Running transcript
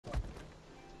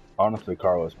Honestly,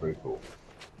 Carla's pretty cool.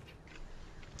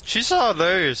 She's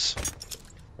hilarious.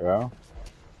 Yeah?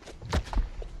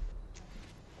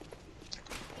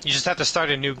 You just have to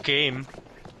start a new game.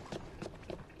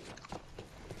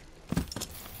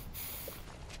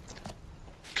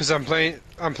 Cause I'm playing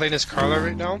as Carla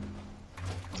right now.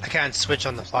 I can't switch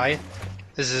on the fly.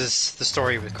 This is the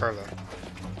story with Carla.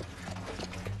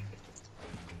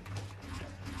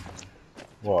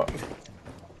 What?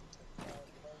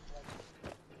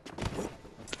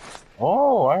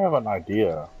 Oh, I have an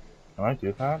idea. Can I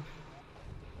do that?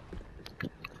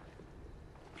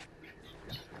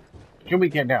 Scooby,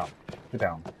 get down. Get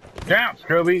down. Down,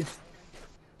 Scooby!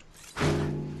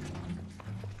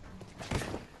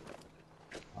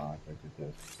 Oh, I think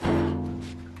it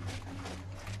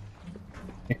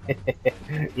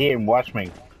is. Ian, watch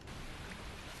me.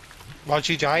 Watch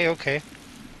you die? Okay.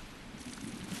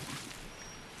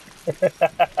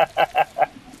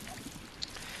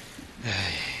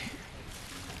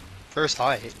 First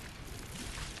height.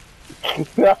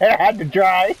 I had to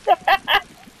try.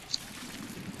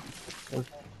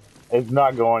 It's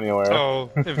not going anywhere. Oh,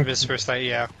 infamous first height,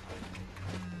 yeah.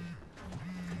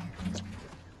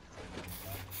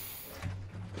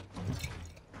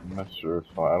 I'm not sure it's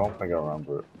fine. I don't think I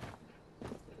remember it.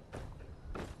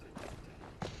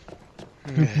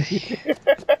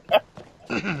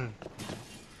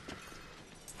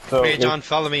 So hey, John,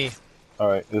 follow me.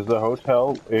 Alright, is the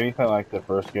hotel anything like the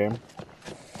first game?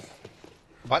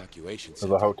 What? Evacuation Is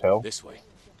center. the hotel? This way.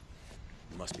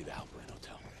 It must be the Halpern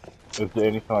Hotel. Is it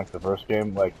anything like the first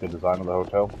game, like the design of the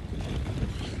hotel?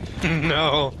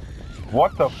 No.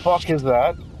 What the fuck is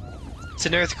that? It's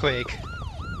an earthquake.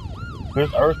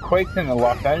 There's earthquakes in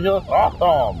Los Angeles?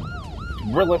 Awesome!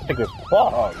 Realistic as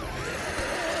fuck!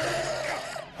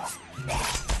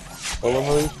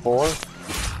 Deliveries 4?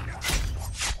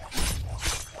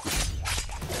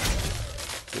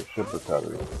 Ship the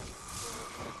battery.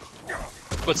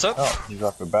 What's up? Oh, you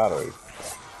dropped the battery.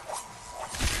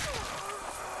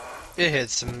 It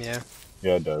hits him, yeah.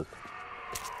 Yeah, it does.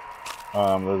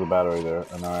 There's a battery there,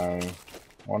 and I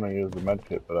want to use the med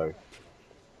kit, but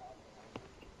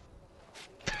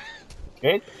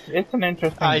It's an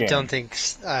interesting game. I don't think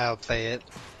I'll play it.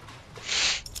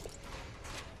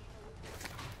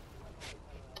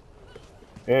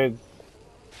 It's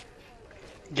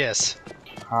Yes.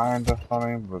 kinda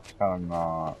funny, but kinda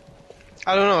not.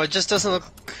 I don't know, it just doesn't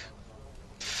look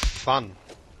fun.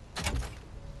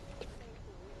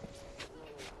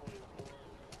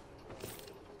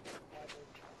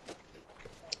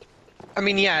 I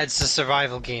mean, yeah, it's a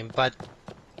survival game, but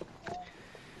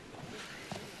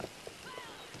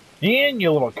Ian,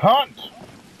 you little cunt!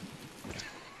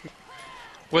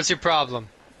 what's your problem?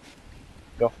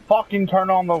 You fucking turn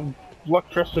on the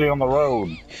electricity on the road.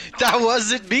 That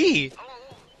wasn't me!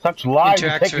 Such lies,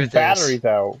 you're Interacts taking with batteries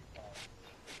out.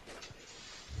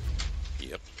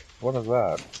 Yep. What is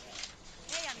that?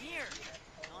 Hey, I'm here.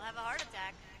 I'll have a heart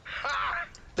attack.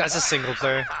 That's a single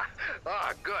player.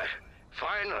 Ah, good.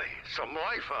 Finally, some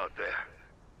life out there.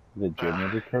 Is it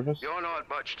Jamie Curtis? You're not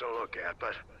much to look at,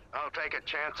 but I'll take a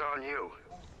chance on you.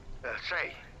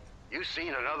 Say, you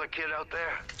seen another kid out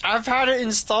there? I've had it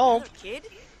installed. Another kid?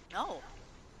 No.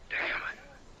 Damn it.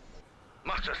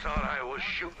 Must have thought I was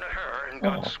shooting at her and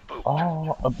got spooked.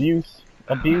 Oh, abuse.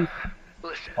 Abuse.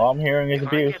 Listen, All I'm hearing is if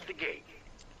abuse. I get the gate,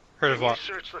 Heard of and you what?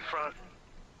 search the front,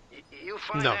 you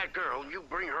find No. that girl, you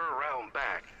bring her around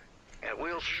back, and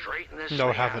we'll straighten this No,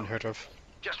 thing haven't out. heard of.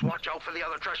 Just watch out for the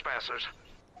other trespassers.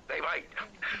 They might.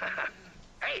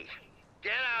 Hey,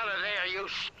 get out of there, you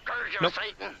scourge of Nope.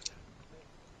 Satan!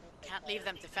 Can't leave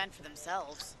them to fend for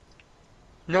themselves.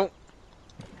 Nope.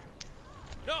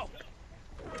 No!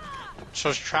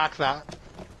 So track that.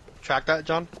 Track that,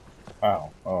 John?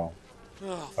 Ow. Oh.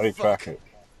 Oh, How do you track it?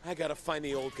 I gotta find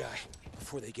the old guy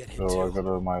before they get him So I too.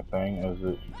 go to my thing.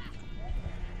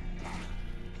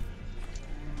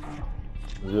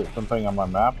 Is it something on my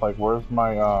map? Like, where's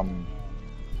my,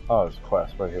 oh, it's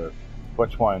quest right here.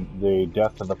 Which one? The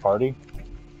death of the party?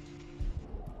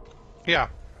 Yeah.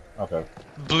 Okay.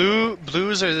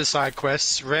 Blues are the side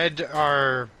quests. Red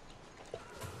are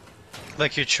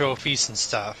like your trophies and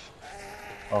stuff.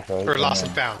 Okay. Or and lost then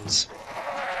and founds.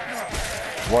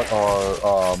 what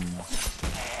are,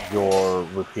 your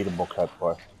repeatable cat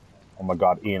quests? Oh my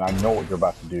god, Ian, I know what you're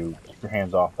about to do. Keep your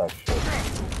hands off that shit.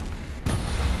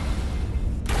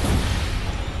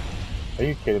 Are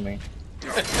you kidding me?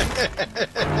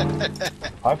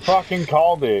 I fucking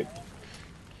called it.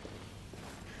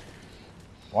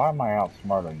 Why am I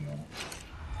outsmarting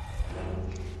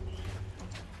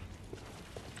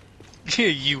you?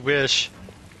 You wish.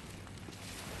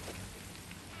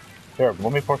 Here,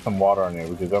 let me pour some water on you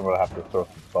because then we'll have to throw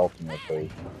some salt in your face.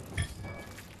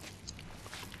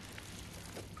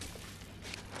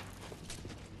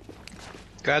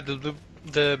 Grab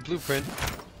the blueprint.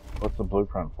 What's the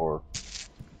blueprint for?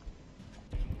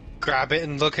 Grab it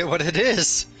and look at what it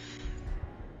is.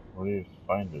 Where do you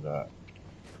find it at?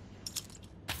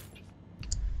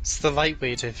 It's the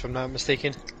lightweight, if I'm not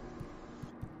mistaken.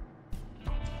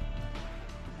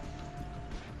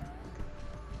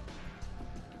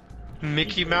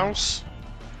 Mickey Mouse?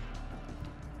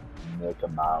 Mickey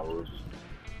Mouse.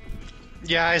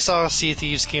 Yeah, I saw Sea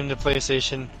Thieves came to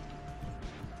PlayStation.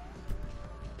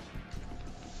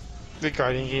 The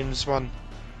Guardian Games one.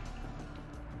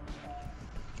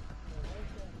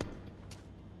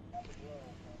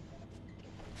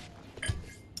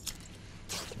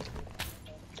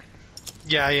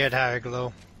 Yeah, you had higher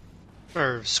glow.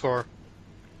 Or score.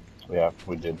 Yeah,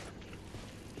 we did.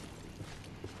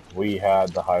 We had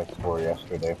the high score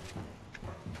yesterday.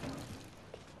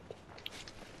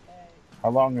 How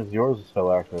long is yours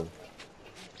still active?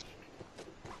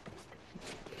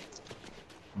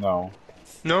 No.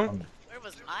 No? Where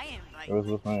was my invite? It was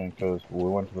with me because we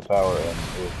went to the tower and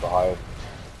it was the highest.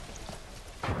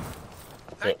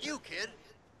 Thank you, kid.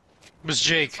 It was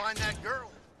Jake. Find that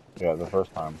girl. Yeah, the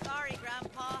first time. Sorry,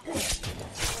 Grandpa.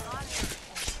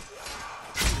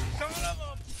 Son of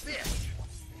a bitch.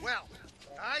 Well,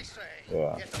 I say,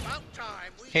 Yeah. it's about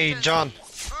time we Hey, send John.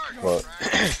 these target What?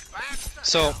 practice back to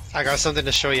So, hell. I got something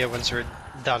to show you once we're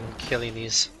done killing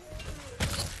these.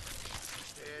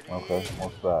 Steady, Okay,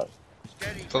 what's that?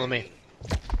 steady, Follow me.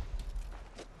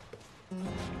 baby.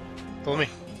 Follow me.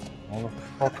 Where the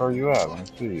fuck are you at? Let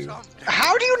me see you. Sometimes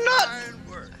How do you not- fine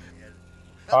work,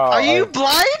 kid. Are you I-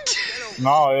 blind?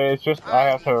 No, it's just I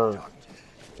have to.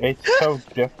 It's so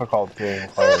difficult being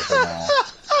players right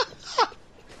now.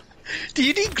 Do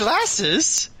you need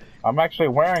glasses? I'm actually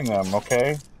wearing them,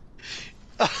 okay?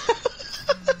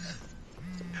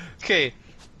 Okay.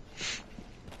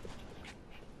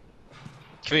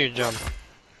 Come here, John.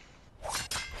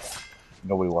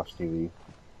 Nobody watch TV.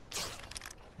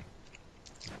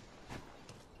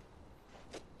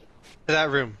 To that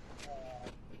room.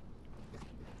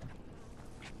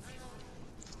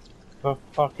 The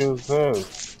fuck is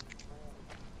this?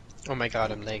 Oh my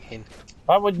god, I'm lagging.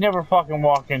 I would never fucking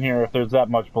walk in here if there's that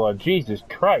much blood. Jesus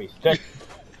Christ, that's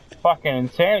fucking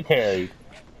insanitary.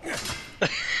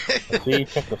 See, he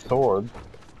took the sword.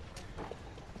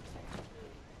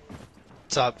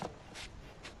 What's up?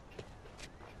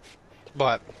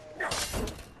 What?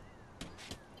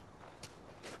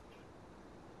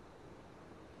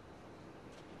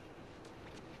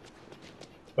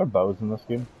 Are there bows in this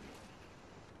game?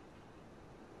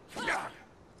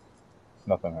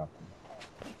 Nothing happened.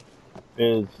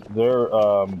 Is there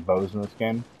bows in this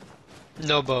game?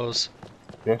 No bows.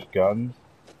 Just guns?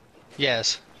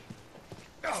 Yes.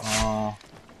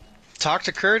 Talk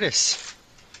to Curtis.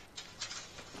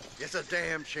 It's a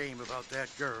damn shame about that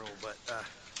girl, but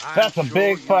I'm That's a sure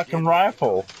big you fucking did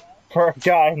rifle for a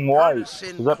guy in white. Curtis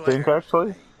Is that pink Sinclair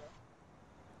actually?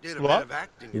 Did a What? bit of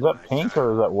acting Is in that my pink time.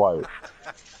 or is that white?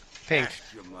 Pink.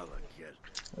 Ask your mother, kid.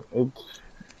 It's.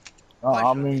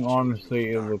 I mean, honestly,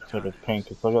 it looks like it's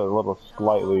pink. It's like a little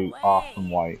slightly off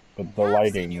from white, but the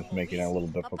lighting is making it a little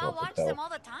Papa difficult to watched them tell. all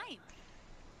the time.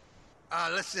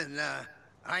 Listen,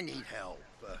 I need help.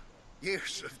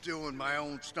 Years of doing my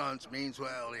own stunts means,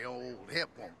 well, the old hip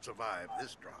won't survive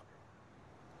this drop.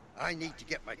 I need to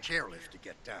get my chairlift to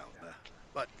get down,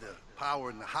 but the power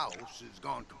in the house is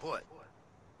gone kaput.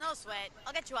 No sweat.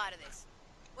 I'll get you out of this.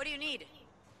 What do you need?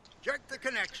 Check the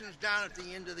connections down at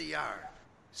the end of the yard.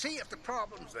 See if the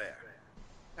problem's there.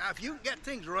 Now, if you can get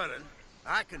things running,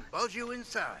 I can buzz you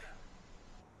inside.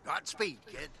 Godspeed,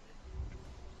 kid.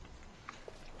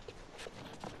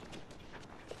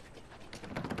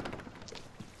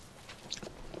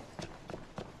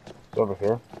 It's over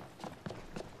here.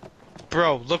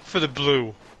 Bro, look for the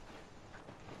blue.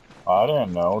 I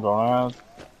didn't know. Don't ask.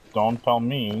 Don't tell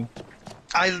me.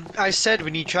 I said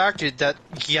when you tracked it that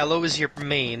yellow is your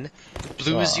main,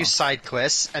 blue is your side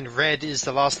quests, and red is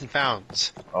the lost and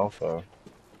found. Okay.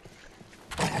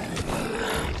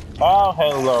 Oh,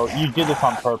 hello. You did this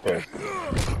on purpose.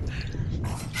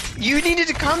 You needed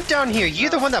to come down here. You're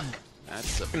the one that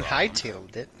That's the fucking problem.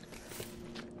 hightailed it.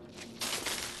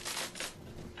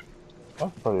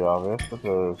 That's pretty obvious that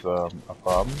there's a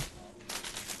problem.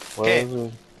 Where Okay. is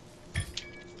it?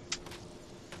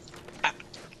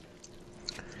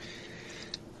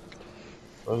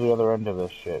 Where's the other end of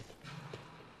this shit?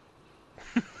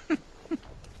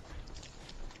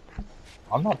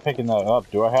 I'm not picking that up.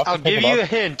 Do I have to I'll pick give it you a up?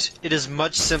 hint. It is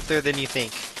much simpler than you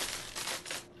think.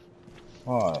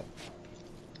 What?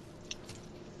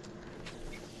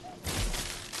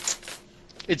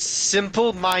 It's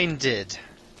simple-minded.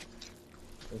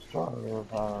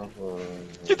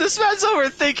 This man's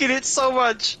overthinking it so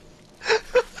much.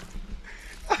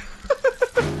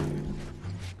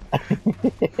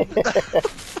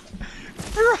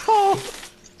 Bro.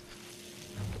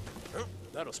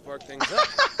 That'll spark things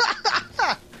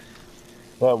up.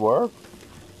 That work?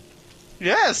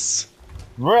 Yes.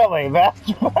 Really? That's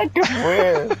fucking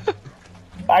weird.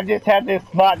 I just had this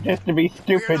thought just to be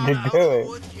stupid We're to not out do of the it.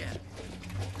 woods yet.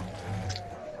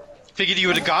 Figured you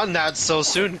would have gotten that so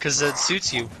soon because it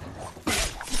suits you.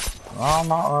 Oh,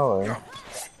 not really.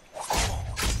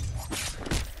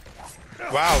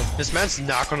 Wow, this man's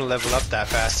not going to level up that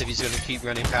fast if he's going to keep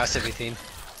running past everything.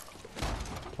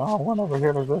 Oh, what over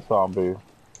here is this zombie?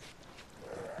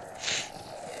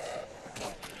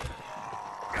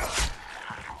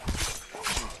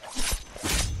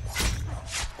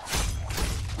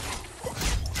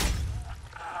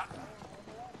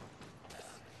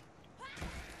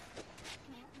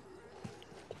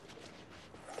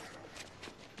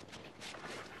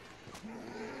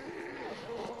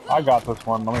 I got this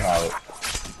one, let me have it.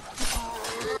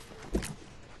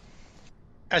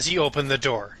 As he opened the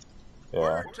door. Yeah.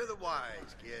 Word to the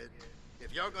wise, kid.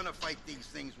 If you're gonna fight these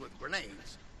things with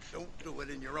grenades, don't do it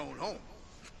in your own home.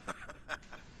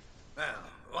 Well,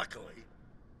 luckily,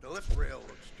 the lift rail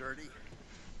looks sturdy.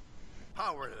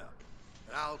 Power it up,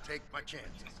 and I'll take my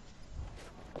chances.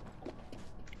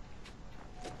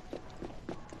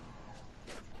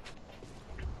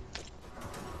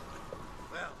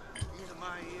 Well, either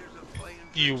my ears are playing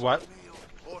You tricks what? on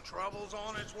me, or trouble's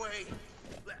on its way.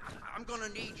 I'm gonna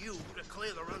need you to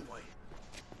clear the runway.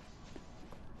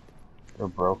 They're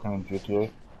broken in GTA.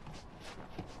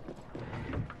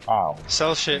 Ow.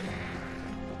 Sell shit.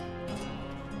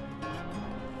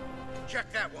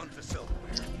 Check that one for silverware.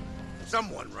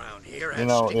 Someone round here has You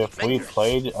know, sticky if we fingers.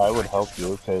 played, I would help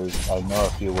you, because I know a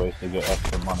few ways to get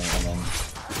extra money, and then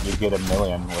you get $1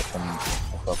 million within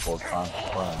a couple of times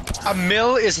playing. A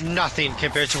mil is nothing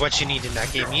compared to what you need in that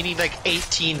game. You need like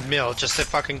 18 mil just to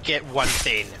fucking get one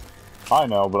thing. I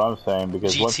know, but I'm saying,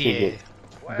 because once you GTA. get...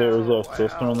 There is a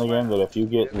system in the game that if you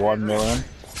get 1 million,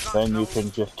 then you can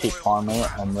just keep farming it,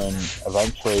 and then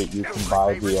eventually you can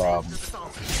buy the,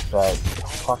 that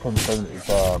fucking thing,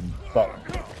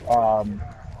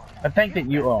 I think that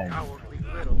you own.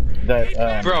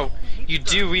 That, Bro, you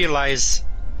do realize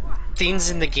things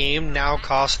in the game now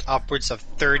cost upwards of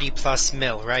 30 plus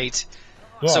mil, right?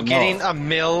 yeah, So no. getting a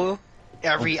mil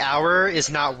every hour is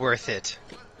not worth it.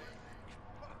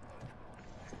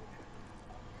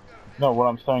 No, what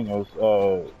I'm saying is,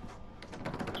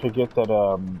 to get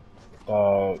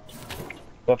that,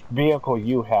 that vehicle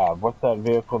you have, what's that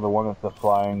vehicle, the one that's a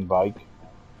flying bike?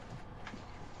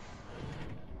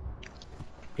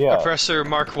 Yeah, Oppressor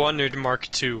Mark 1 or Mark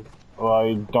 2? well,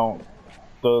 I don't,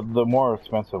 the more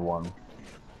expensive one.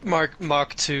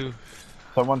 Mark 2.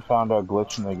 Someone found a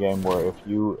glitch in the game where if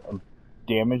you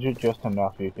damage it just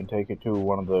enough, you can take it to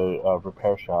one of the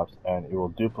repair shops and it will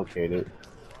duplicate it.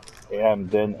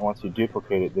 And then once you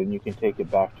duplicate it, then you can take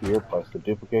it back to your place. The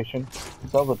duplication,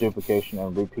 sell the duplication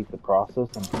and repeat the process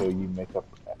until you make up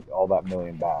all that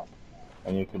million back.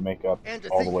 And you can make up And to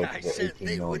all the think way I to the said 18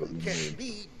 they mil that wouldn't you catch need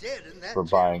me dead in that for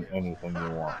buying jet. anything you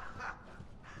want.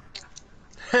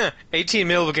 18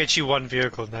 mil will get you one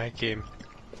vehicle in that game.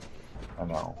 I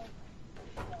know.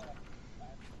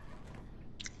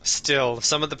 Still,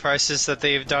 some of the prices that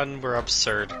they've done were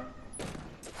absurd.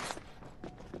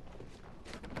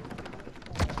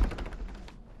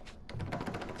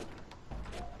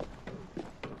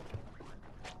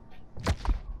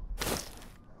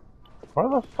 Where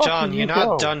the fuck John, did you're you not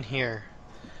go? done here.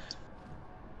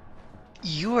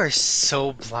 You are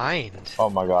so blind. Oh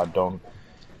my god, don't.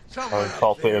 Someone Insult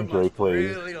out the there injury, must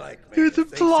please. really like me You're if the they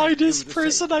sent you blindest to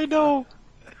person save I know.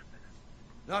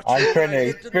 Not I'm sure trying I to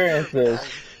get the experience nerve,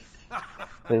 this.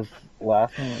 His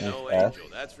last name is No S, angel,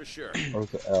 that's for sure. or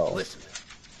is it L? Listen,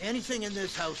 anything in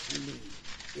this house you need,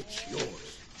 it's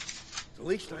yours. It's the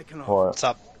least I can offer. Or, What's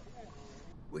up?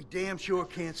 We damn sure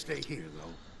can't stay here, though.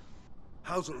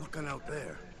 How's it looking out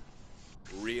there?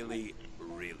 Really,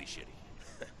 really shitty.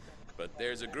 But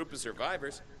there's a group of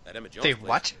survivors at Emma Jones' They place.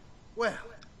 what? Well,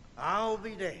 I'll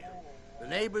be damned. The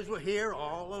neighbors were here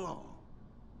all along.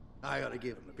 I ought to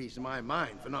give them a piece of my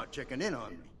mind for not checking in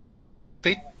on me.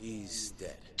 They He's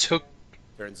dead. took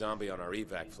Turned zombie on our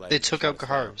evac flight. they took out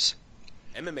cars,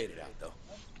 Emma made it out, though.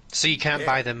 so you can't Yeah.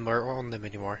 buy them or own them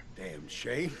anymore. Damn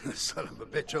shame. The son of a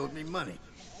bitch owed me money.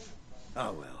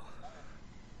 Oh well.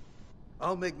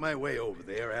 I'll make my way over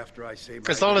there after I say my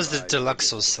As long as the goodbyes to deluxe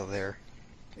the- was still there.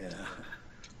 Yeah,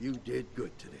 you did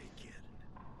good today, kid.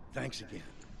 Thanks again.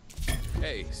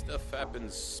 Hey, stuff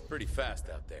happens pretty fast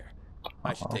out there.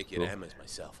 I should take you to Emma's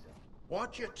myself.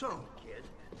 Watch your tone, kid.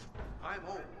 I'm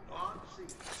old, on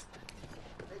sea.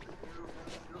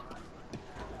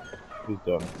 He's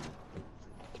done.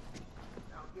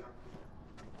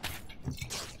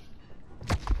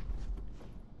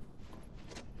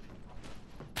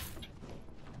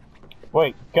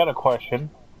 Wait, got a question.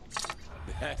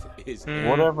 That is...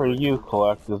 Whatever you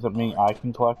collect, does it mean I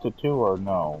can collect it too, or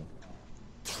no?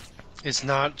 It's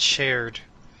not shared.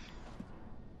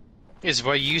 It's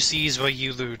what you see is what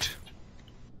you loot.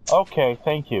 Okay,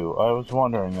 thank you. I was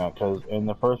wondering that, because in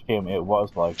the first game it was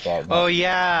like that. Oh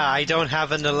yeah, I don't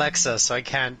have an Alexa, so I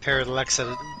can't pair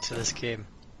Alexa to this game.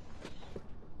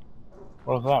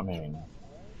 What does that mean?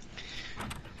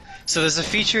 So there's a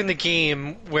feature in the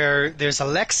game where there's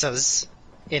Alexas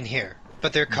in here,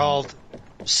 but they're called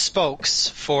spokes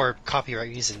for copyright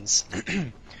reasons.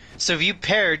 So if you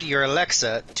paired your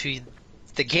Alexa to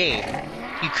the game,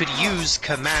 you could use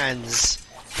commands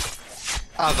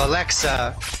of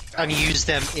Alexa and use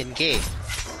them in game.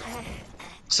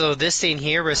 So this thing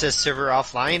here where it says server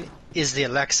offline is the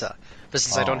Alexa. But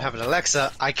since I don't have an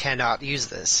Alexa, I cannot use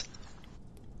this.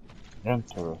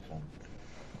 Interesting.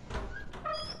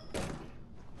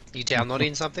 You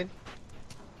downloading something?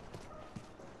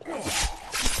 I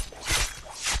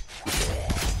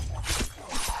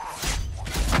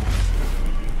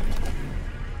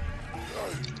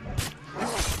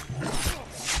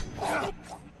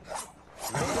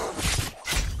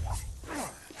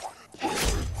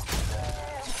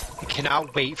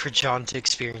cannot wait for John to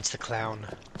experience the clown.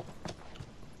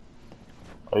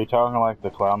 Are you talking like the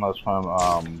clown that's from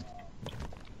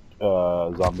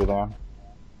Zombieland?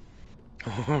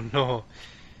 Oh no.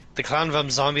 The clown from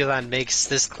Zombieland makes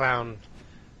this clown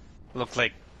look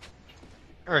like...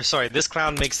 Or sorry, this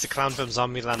clown makes the clown from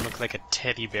Zombieland look like a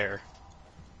teddy bear.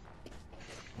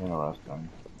 Interesting.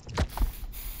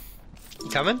 You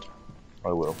coming?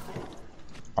 I will.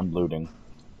 I'm looting.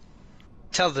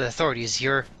 Tell the authorities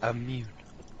you're immune.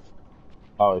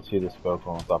 Oh, I see the scope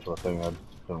on top of the thing. I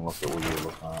just couldn't look at what you were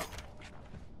looking at.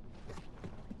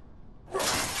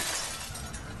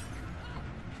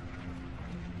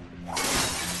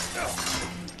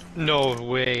 No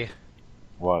way.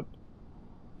 What?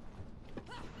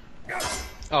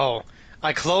 Oh,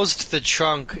 I closed the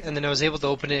trunk and then I was able to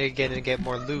open it again and get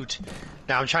more loot.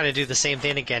 Now I'm trying to do the same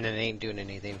thing again and it ain't doing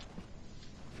anything.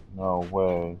 No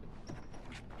way.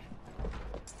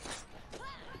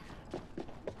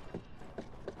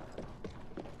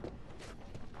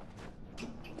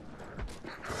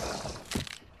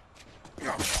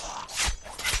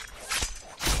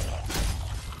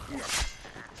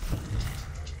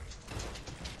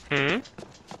 Hmm?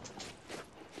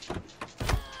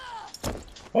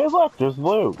 Hey look, there's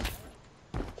loot!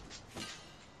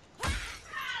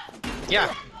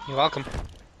 Yeah, you're welcome.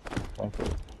 Thank you.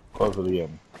 Close it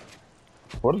again.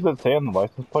 What does it say on the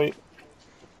license plate?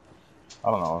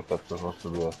 I don't know if that's supposed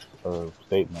to be a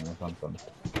statement or something.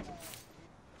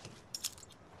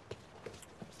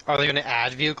 Are they gonna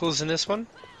add vehicles in this one?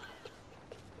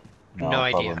 No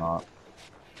probably idea. Not.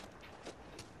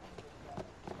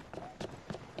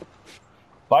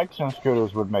 Bikes and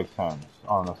scooters would make sense,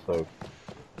 honestly.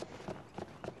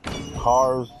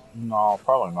 Cars, no,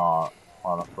 probably not,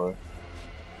 honestly.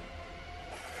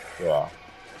 Yeah.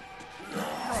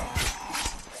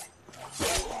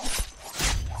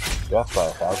 Death by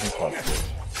 1,000 touches.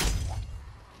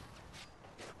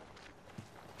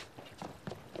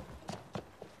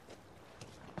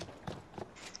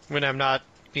 When I'm not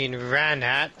being ran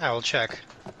at, I will check.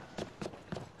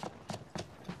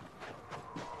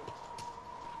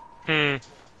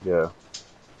 Yeah.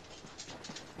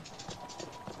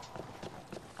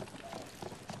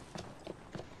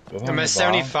 I'm at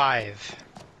 75.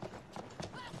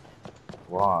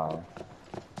 Why?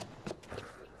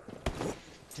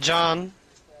 John,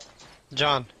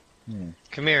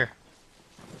 come here.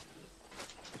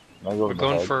 I go We're to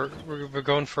going bed. for we're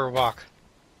going for a walk.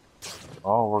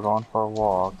 Oh, we're going for a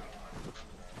walk.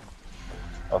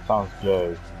 That sounds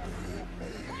gay.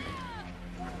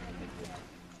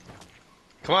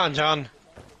 Come on, John.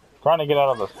 Trying to get out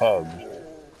of this hedge.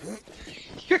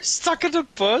 You're stuck in the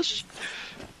bush.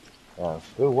 Yes.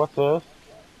 Ooh, what's this?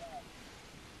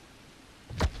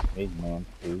 Eggman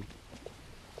food.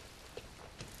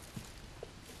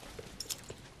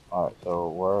 Alright,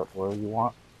 so where you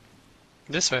want?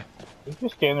 This way. You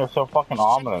just getting there so fucking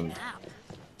ominous. Map.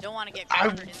 Don't want to get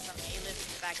cornered in some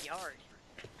A-list's backyard.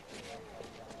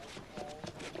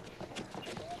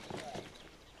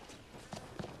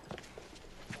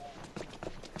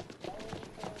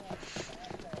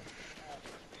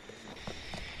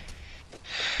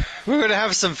 We're gonna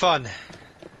have some fun.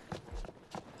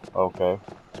 Okay.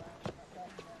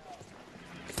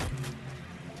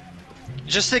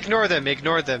 Just ignore them.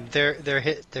 Ignore them. They're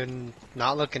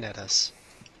not looking at us.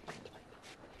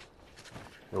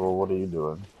 Well, what are you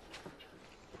doing?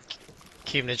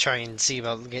 Keep to try and see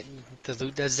about getting the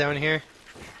loot that's down here.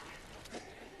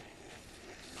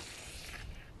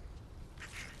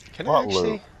 Can I What actually?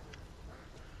 loot?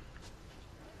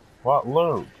 What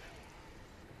loot?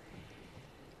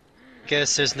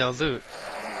 Guess there's no loot.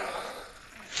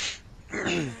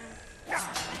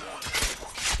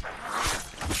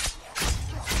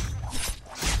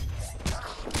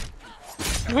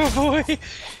 Oh boy!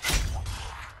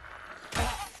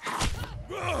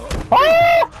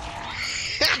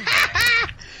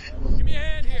 Give me a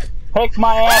hand here. Pick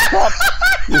my ass up,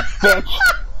 you bitch!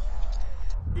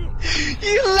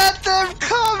 You let them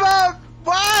come up!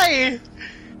 Why?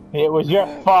 It was your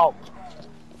fault.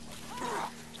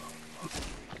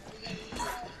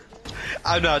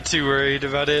 I'm not too worried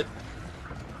about it.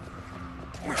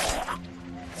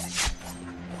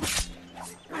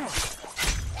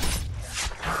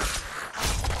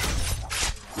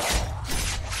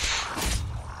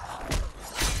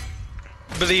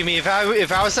 Believe me, if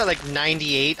I was at like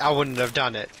 98, I wouldn't have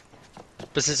done it.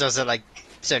 But since I was at like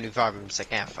 75, I'm just like,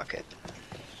 ah, fuck it.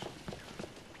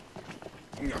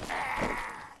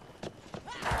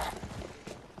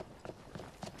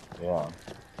 Yeah.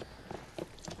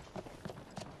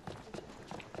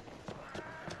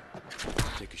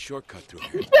 Take a shortcut through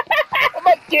here. I'm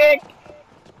a dick!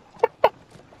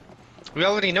 We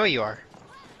already know you are.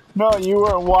 No, you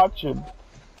weren't watching.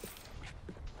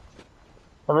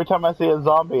 Every time I see a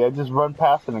zombie, I just run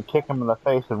past him and kick him in the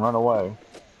face and run away.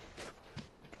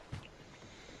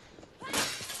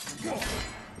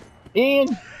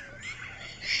 Ian!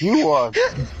 You are...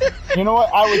 You know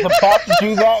what? I was about to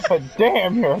do that, but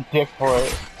damn, you're a dick for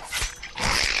it.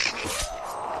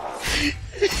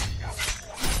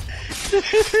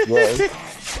 Yes.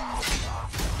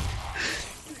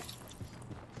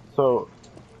 So...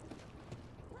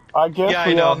 I guess Yeah,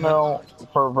 we I all know. know,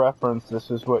 for reference, this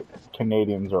is what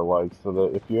Canadians are like, so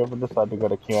that if you ever decide to go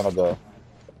to Canada,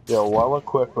 you're well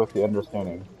equipped with the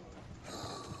understanding.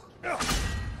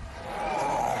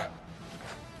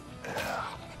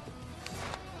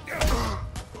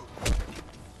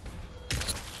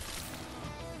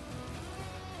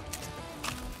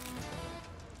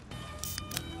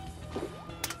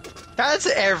 That's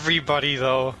everybody,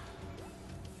 though.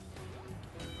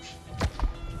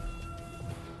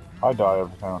 I die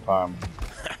every single time.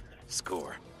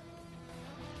 Score.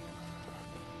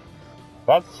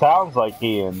 That sounds like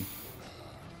Ian.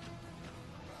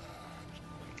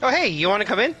 Oh, hey, you want to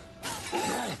come in?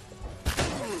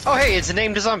 Oh, hey, it's a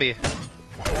named zombie.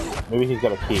 Maybe he's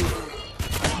got a key.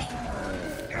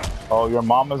 Oh, your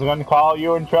mama's gonna call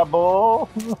you in trouble.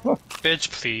 Bitch,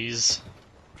 please.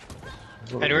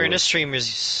 And we're in a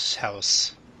streamer's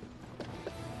house.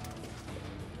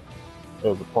 It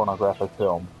was a pornographic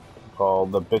film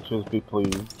called The Bitches Be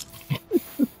Pleased.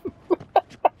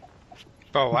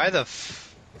 Bro, why the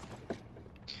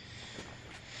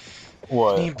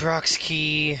What? Need Brock's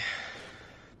key.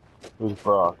 Who's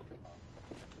Brock?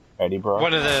 Eddie Brock?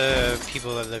 One of the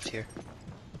people that lived here.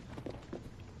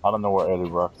 I don't know where Eddie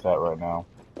Brock's at right now.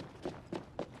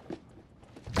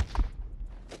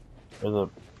 There's a...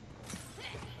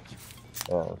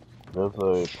 Yeah, there's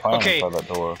a plan Okay. inside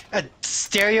that door. A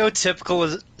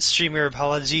stereotypical streamer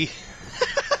apology.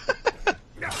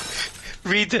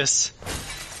 Read this.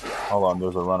 Hold on,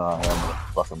 there's a runner out here. I'm gonna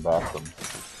fucking bash him.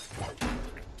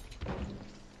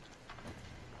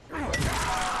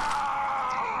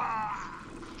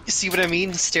 You see what I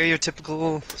mean?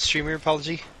 Stereotypical streamer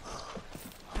apology.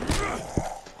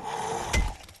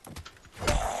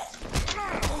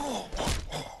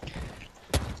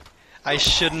 I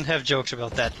shouldn't have joked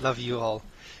about that. Love you all.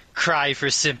 Cry for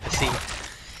sympathy.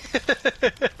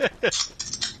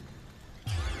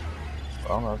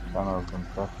 Well, that's kind of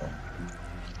impressive.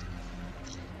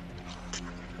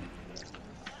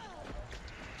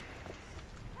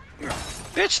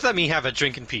 Bitch, let me have a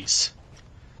drink in peace.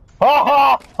 Ha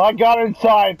ha! I got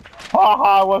inside! Ha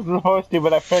ha! I wasn't supposed to,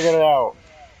 but I figured it out.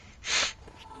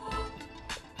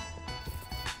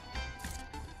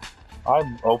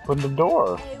 I opened the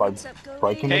door by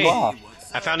breaking the Hey, glass.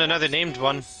 I found another named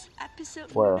one.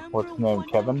 Where? What's his name?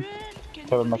 Kevin?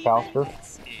 Kevin McAllister?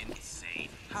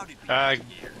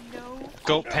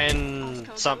 Goat pen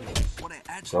something.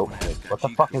 Goat Pig. What the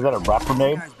fuck is that? A rapper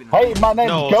name? Hey, my name's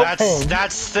No, Goat Pig!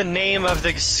 that's the name of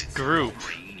this group.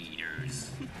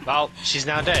 Well, she's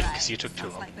now dead because you took too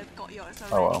long.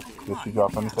 Oh well. Did she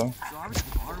drop anything?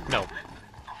 No.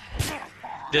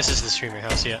 This is the streamer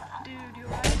house, yeah.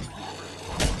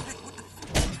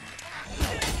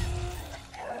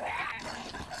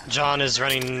 John is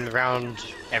running around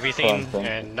everything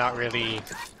and not really.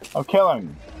 I'm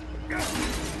killing.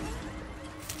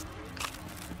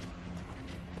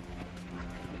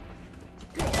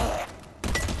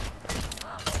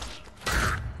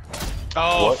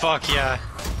 Oh, What? fuck yeah.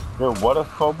 Dude, what is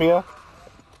phobia?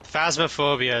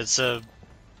 Phasmophobia, it's a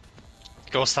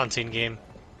ghost hunting game.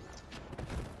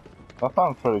 That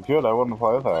sounds pretty good. I wouldn't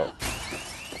play that.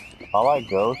 I like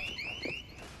ghosts.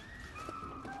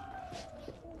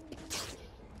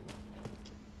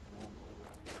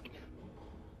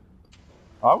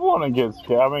 I wouldn't get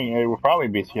scared. I mean, it would probably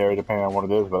be scary depending on what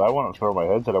it is, but I wouldn't throw my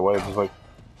headset away. It's just like,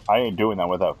 I ain't doing that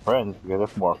without friends because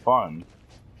it's more fun.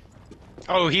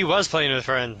 Oh, he was playing with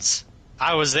friends.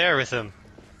 I was there with him.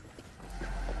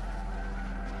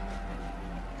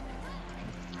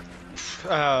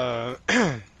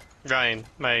 Ryan,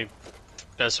 my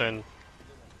best friend.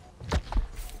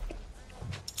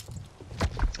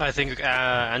 I think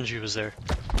Andrew was there.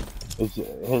 Is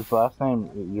his last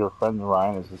name, your friend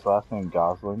Ryan, is his last name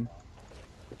Gosling?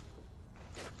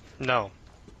 No.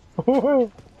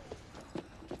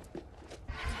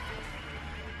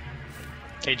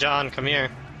 Hey John, come here.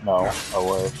 No, I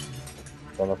wish.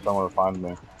 Then if someone would find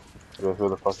me, because who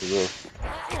the fuck is this?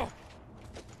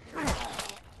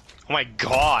 Oh my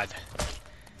god.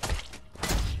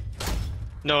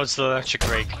 No, it's the electric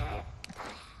rake.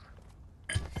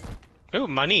 Ooh,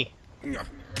 money.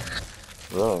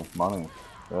 Really? Money?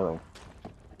 Really?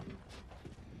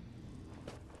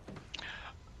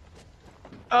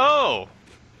 Oh!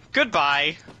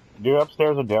 Goodbye. Do you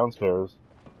upstairs or downstairs?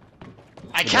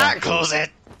 I can't close it!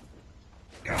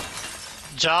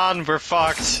 John, we're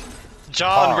fucked.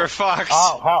 John, we're fucked.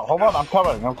 Ow, how? Hold on,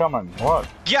 I'm coming, What?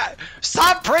 Yeah,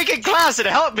 stop breaking glass and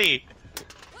help me!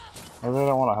 I really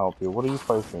don't want to help you. What are you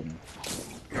placing?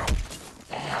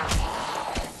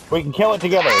 We can kill it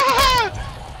together!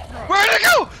 Where'd it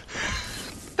go?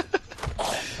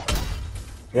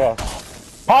 Yeah.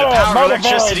 Power of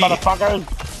electricity.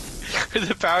 Motherfuckers!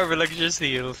 The power of electricity,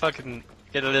 you'll fucking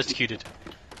get electrocuted.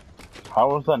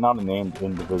 How is that not a named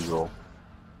individual?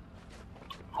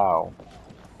 How?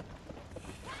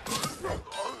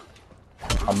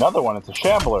 Another one, it's a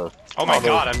shambler! Oh my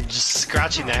god, I'm just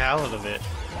scratching the hell out of it.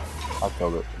 I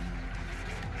killed it.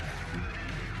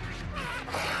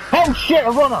 Oh shit,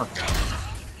 a runner!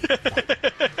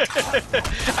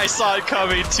 I saw it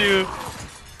coming too.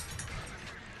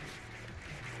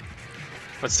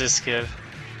 What's this give?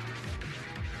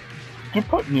 Did you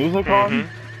put music on?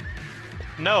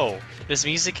 No, there's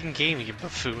music in game, you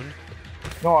buffoon.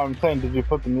 No, I'm saying, did you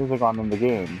put the music on in the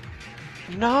game?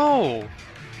 No!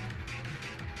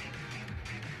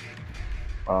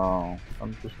 Oh,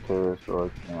 I'm just curious,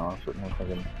 or, you know, I'm sitting here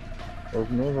thinking, there's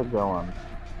music going.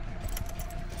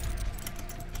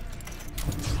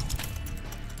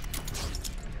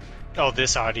 Oh,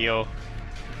 this audio.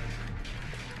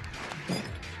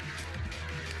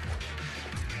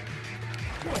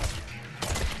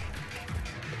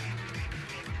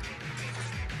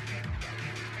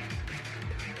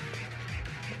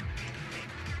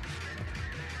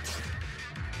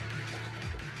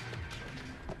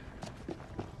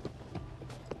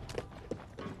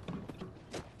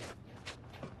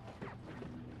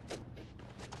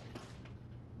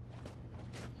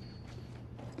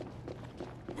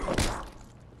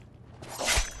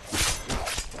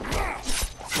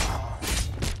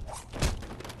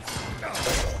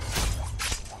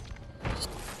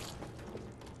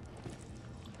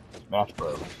 Smash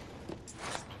Bros.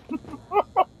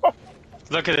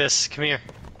 Look at this, come here.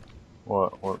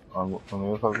 What, on the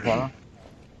other side of the camera?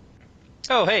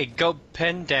 Oh hey, Goat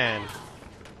Pen Dan.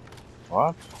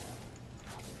 What?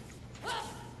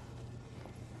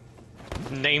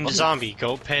 Named zombie,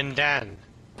 Goat Pen Dan.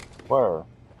 Where?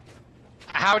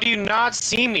 How do you not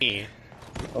see me?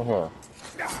 Right here.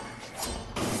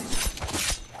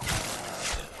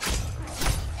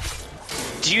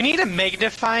 Do you need a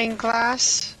magnifying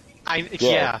glass?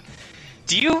 Yeah.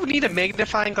 Do you need a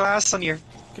magnifying glass on your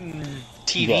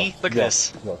TV? Yes, Look at yes,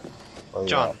 this. Yes. Where you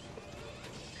John. at?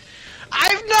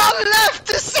 I've not left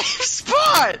the same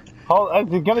spot!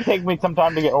 It's gonna take me some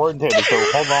time to get orientated,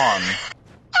 so hold on.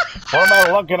 What am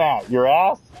I looking at? Your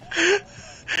ass?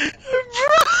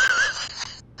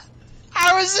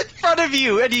 I was in front of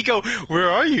you, and you go, where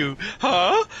are you?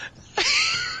 Huh?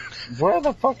 Where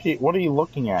the fuck what are you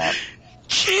looking at?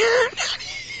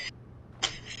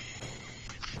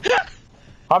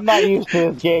 I'm not used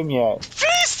to this game yet.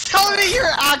 Please tell me you're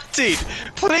acting!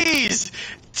 Please!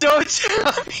 Don't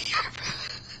tell me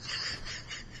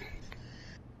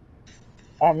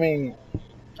I mean,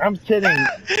 I'm sitting.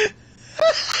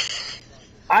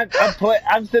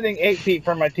 I'm sitting 8 feet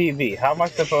from my TV. How am I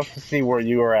supposed to see where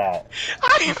you are at?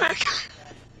 Oh my god.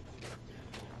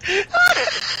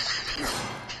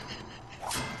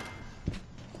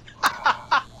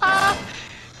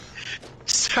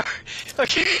 Sorry.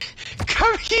 Okay,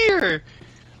 come here.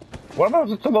 What am I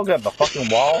supposed to look at? The fucking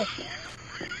wall?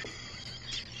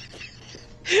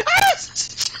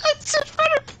 It's in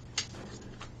front of.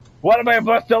 What am I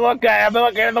supposed to look at? I'm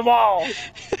looking at the wall.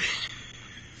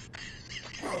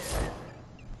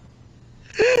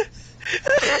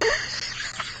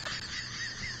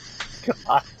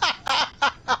 God.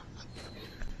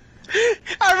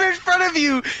 I'm in front of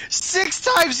you 6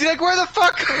 times. You're like, where the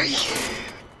fuck are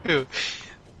you?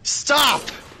 Stop.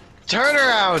 Turn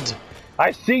around.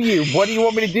 I see you. What do you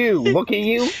want me to do? Look at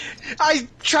you? I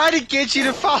try to get you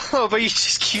to follow, but you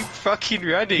just keep fucking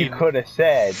running. You could have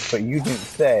said, but you didn't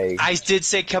say. I did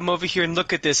say, come over here and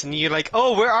look at this, and you're like,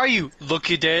 oh, where are you? Look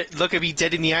at me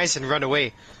dead in the eyes and run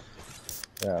away.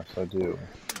 Yes, I do.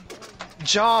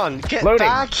 John, get Loading.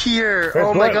 back here! There's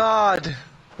oh my loot. god!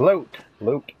 Loot.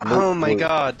 Oh my loot.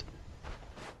 god.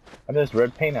 And there's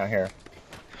red paint out here.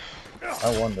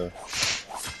 I wonder.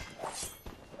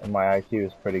 And my IQ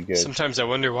is pretty good. Sometimes I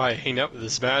wonder why I hang out with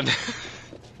this man.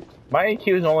 My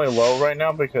IQ is only low right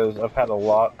now because I've had a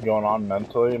lot going on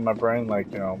mentally in my brain,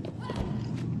 like, you know,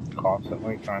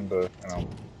 constantly trying to, you know,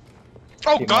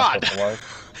 Oh keep god! myself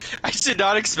alive. I did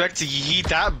not expect to yeet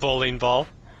that bowling ball.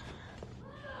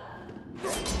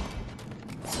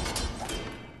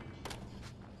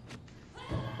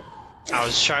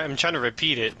 I'm trying to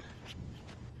repeat it.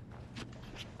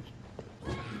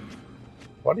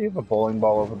 Why do you have a bowling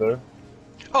ball over there?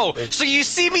 Oh, so you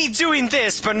see me doing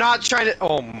this, but not trying to.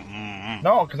 Oh,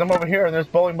 No, because I'm over here and there's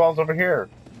bowling balls over here.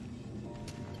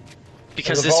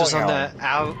 because There's a this was on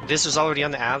bowling the this was already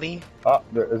on the alley. Oh,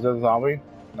 is there a zombie?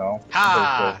 No.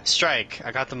 Ha! Strike!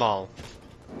 I got them all.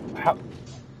 How?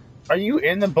 Are you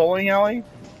in the bowling alley?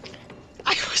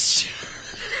 I was.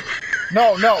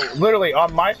 No, literally,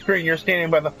 on my screen you're standing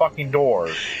by the fucking door.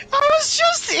 I was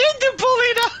just in the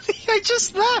bowling alley. I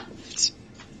just left.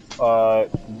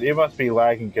 It must be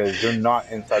lagging because you're not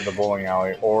inside the bowling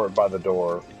alley or by the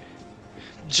door.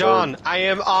 John, I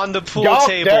am on the pool Yup,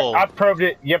 table. I proved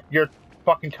it. Yep, you're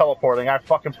fucking teleporting. I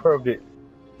fucking proved it.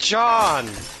 John,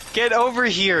 get over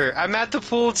here. I'm at the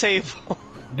pool table.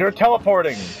 You're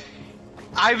teleporting.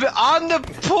 I'm on the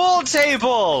pool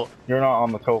table. You're not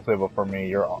on the pool table for me.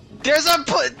 You're on. There's a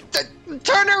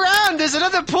turn around. There's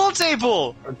another pool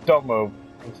table. Don't move.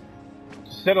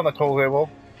 Just sit on the pool table.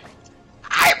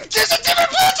 There's a different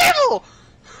pool table.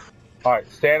 All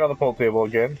right, stand on the pool table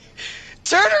again.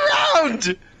 Turn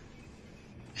around.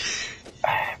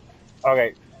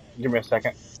 Okay, give me a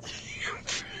second.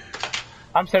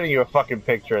 I'm sending you a fucking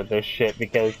picture of this shit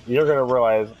because you're gonna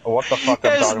realize what the fuck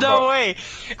I'm There's talking no about. way.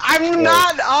 I'm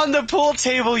not on the pool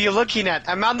table you're looking at.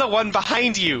 I'm on the one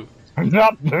behind you.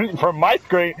 Not from my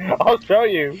screen. I'll show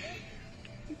you.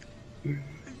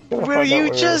 Will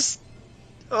you just...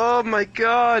 Oh my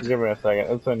god. Give me a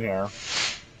second. It's in here.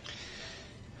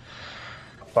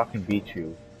 I'll fucking beat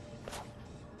you.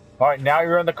 Alright, now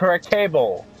you're on the correct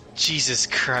table. Jesus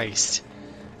Christ.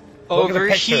 Look at the Over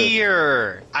picture.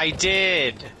 here. I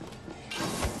did.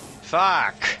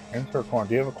 Fuck. Insert corn.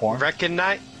 Do you have a corn?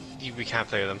 Recognize... We can't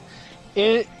play with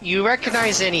them. You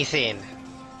recognize anything?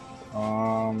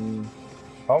 Homefront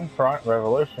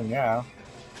Revolution, yeah.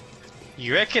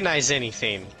 You recognize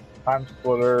anything? Time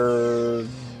Splitter.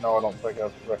 No, I don't think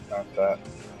I've recognized that.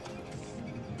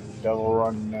 Devil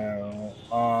Run, no.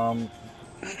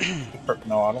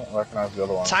 No, I don't recognize the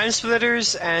other one. Time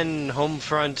Splitters and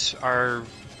Homefront are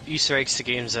Easter eggs to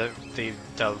games that they've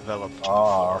developed.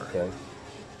 Ah, okay.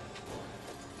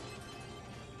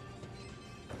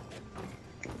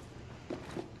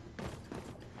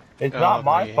 It's not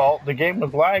my boy. fault. The game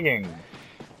was lagging.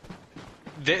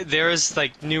 There's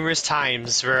like numerous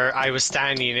times where I was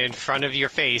standing in front of your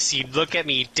face, you'd look at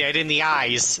me dead in the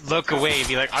eyes, look away, and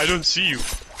be like, I don't see you.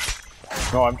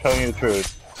 No, I'm telling you the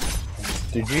truth.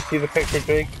 Did you see the picture,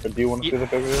 Jake? Or do you want to see the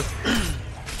picture?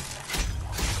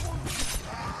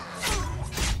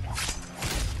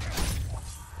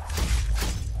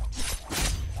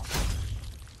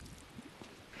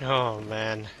 Oh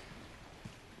man.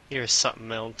 Here's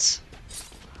something else.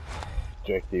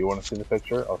 Jake, do you want to see the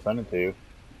picture? I'll send it to you.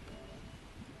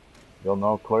 You'll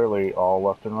know clearly, all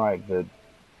left and right, that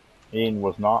Ian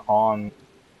was not on.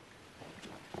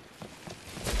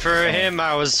 For him,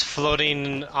 I was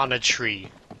floating on a tree.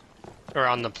 Or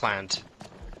on the plant.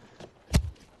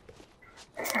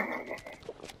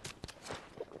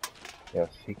 Yes,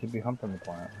 he could be humping the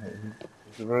plant.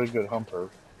 He's a very good humper.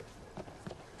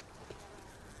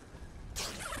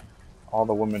 All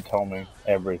the women tell me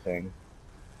everything.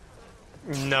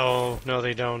 No, no,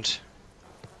 they don't.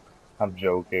 I'm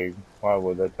joking. Why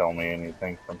would they tell me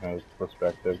anything from his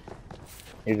perspective?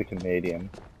 He's a Canadian.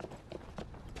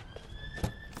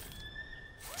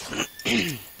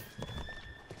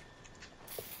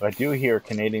 I do hear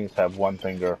Canadians have one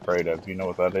thing they're afraid of. You know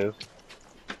what that is?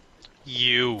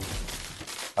 You.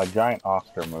 A giant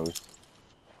Oscar moose.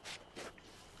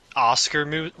 Oscar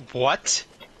moose? What?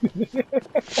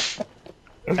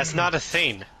 That's not a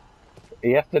thing.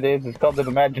 Yes, it is. It's called an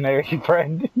imaginary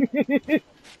friend.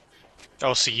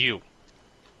 Oh, so you.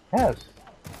 Yes.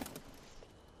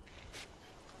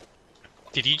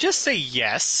 Did you just say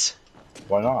yes?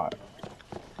 Why not?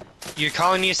 You're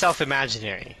calling yourself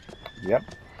imaginary. Yep.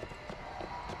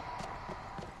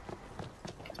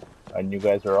 And you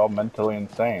guys are all mentally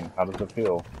insane. How does it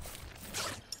feel?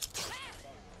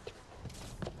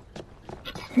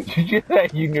 Did you say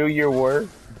you knew your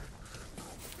worth?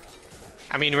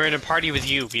 I mean, we're in a party with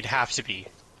you. We'd have to be.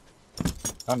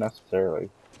 Not necessarily.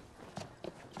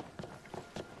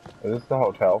 Is this the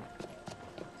hotel?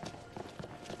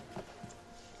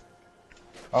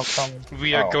 How come?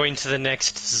 We are going to the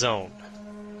next zone.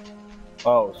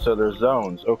 Oh, so there's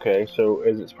zones. Okay, so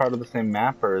is it part of the same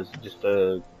map or is it just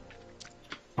a...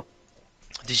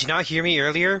 Did you not hear me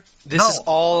earlier? This No. is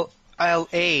all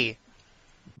LA.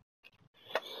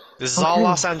 This is all Okay.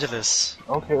 Los Angeles.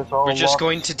 Okay, it's all We're just lost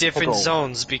going to different pickle.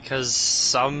 zones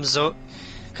because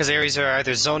because areas are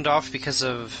either zoned off because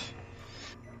of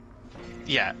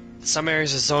some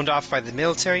areas are zoned off by the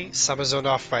military, some are zoned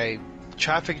off by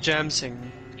traffic jams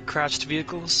and crashed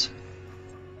vehicles.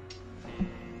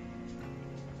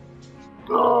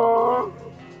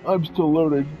 I'm still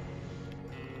loading.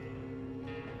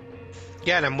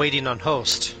 Yeah, and I'm waiting on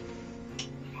host.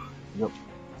 Yep.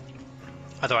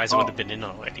 Otherwise, I would have been in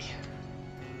already.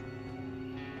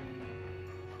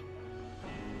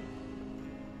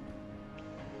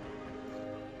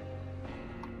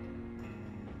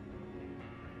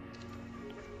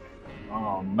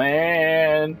 Oh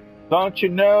man, don't you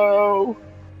know?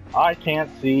 I can't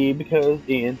see because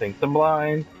Ian thinks I'm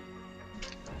blind.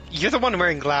 You're the one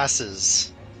wearing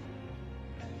glasses.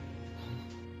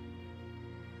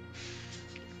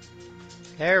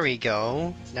 There we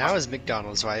go. Now is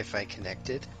McDonald's Wi-Fi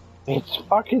connected? It's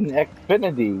fucking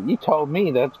Xfinity. You told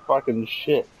me that's fucking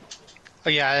shit. Oh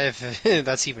yeah, if,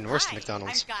 that's even worse than Hi,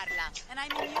 McDonald's. I'm Carla, and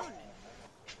I'm immune.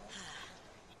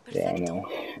 Yeah, I Perfecto. know.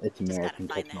 It's Just gotta American find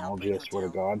the technology, I Hellbreak swear to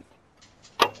Hotel.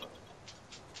 God.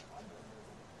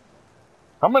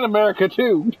 I'm in America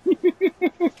too. The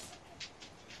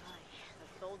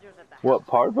soldiers at the What house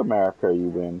part of America are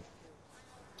you in?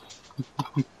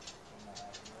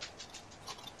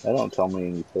 That don't tell me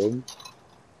anything.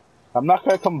 I'm not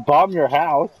gonna come bomb your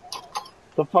house.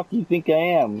 The fuck you think I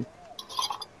am?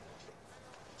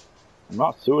 I'm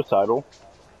not suicidal.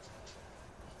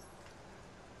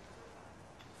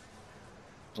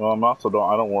 Well, I'm also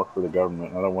I don't work for the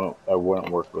government. I wouldn't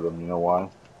work for them. You know why?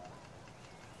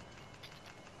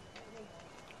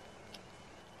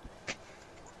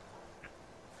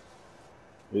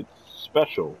 It's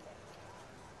special.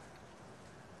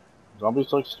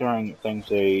 Zombies like staring at things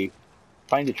they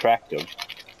find attractive.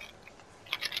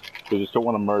 They just don't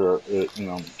want to murder.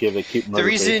 Keep murder.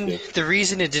 The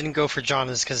reason it didn't go for John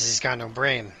is because he's got no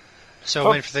brain. So it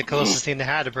went for the closest thing that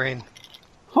had a brain.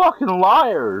 Fucking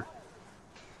liar!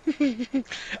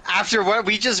 After what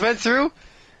we just went through?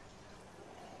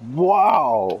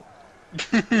 Wow!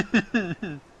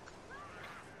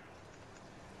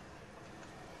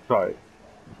 Sorry.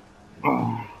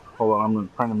 Hold on, I'm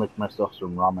trying to make myself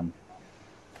some ramen.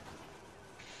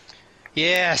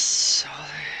 Yes!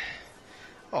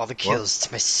 All the kills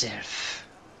to myself.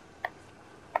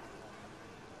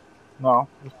 No,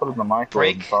 just put it in the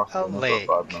microwave and Break toss it a in there leg.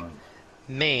 for 5 minutes.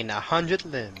 Main 100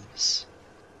 limbs.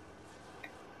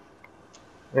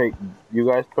 Hey, you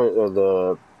guys put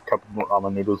the cup of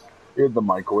ramen noodles in the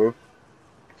microwave?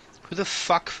 Who the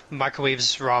fuck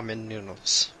microwaves ramen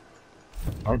noodles?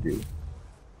 I do.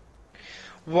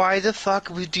 Why the fuck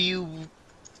do you...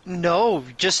 No,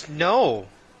 just no.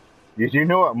 You do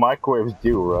know what microwaves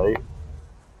do, right?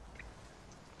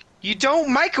 You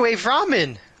don't microwave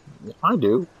ramen! I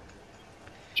do.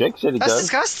 Jake said he That's does.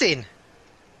 disgusting!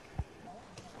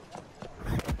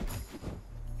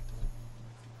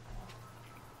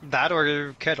 That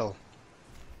or kettle.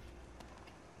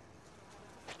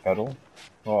 Kettle?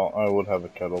 Well, I would have a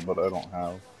kettle, but I don't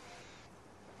have.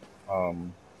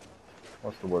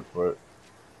 What's the word for it?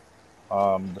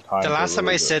 The The last time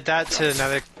I said that to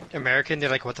another American, they're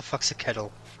like, what the fuck's a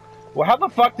kettle? Well, how the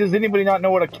fuck does anybody not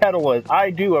know what a kettle is?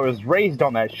 I do. I was raised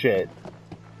on that shit.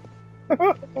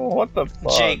 What the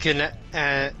fuck?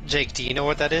 Jake, do you know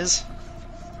what that is?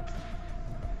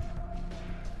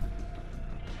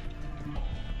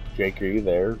 Jake, are you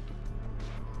there?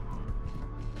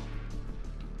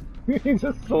 He's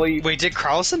asleep. Wait, did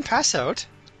Carlson pass out?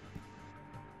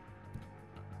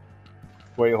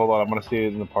 Wait, hold on. I'm gonna see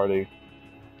it in the party.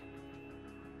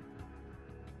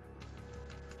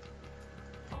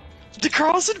 Did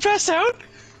Carlson pass out?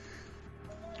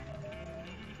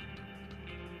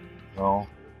 No.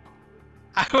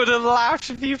 I would have laughed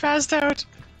if he passed out.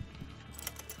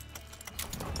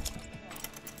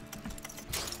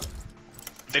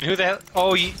 Then who the hell?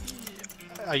 Oh,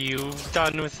 are you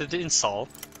done with the install?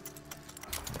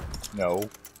 No.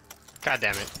 God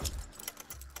damn it.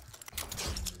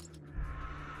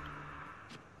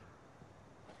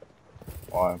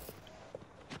 Why?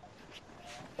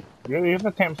 You have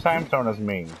the same time zone as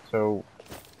me, so...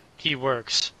 He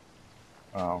works.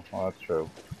 Oh, well, that's true.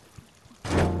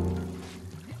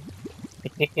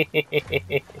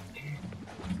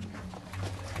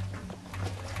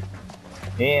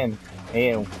 Ian,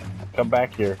 come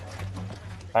back here.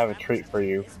 I have a treat for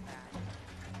you.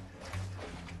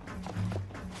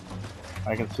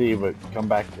 I can see you, but come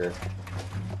back here.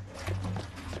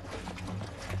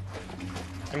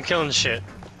 I'm killing shit.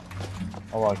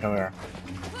 Hold on, come here.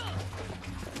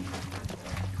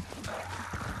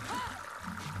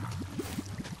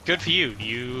 Good for you.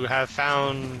 You have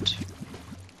found...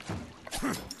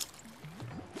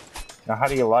 Now, how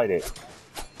do you light it?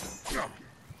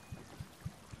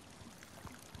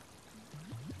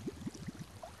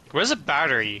 Where's the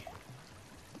battery?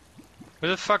 Where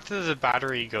the fuck did the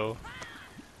battery go?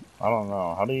 I don't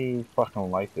know. How do you fucking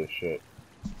light this shit?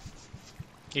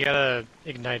 You gotta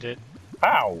ignite it.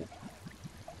 Ow!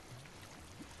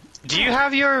 Do you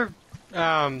have your,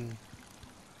 the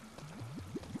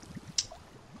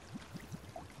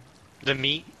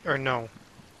meat, or no?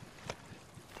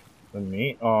 The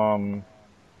meat? How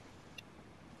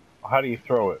do you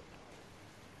throw it?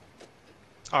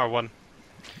 R1.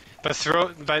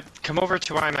 But come over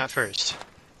to where I'm at first.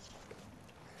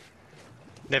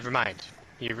 Never mind.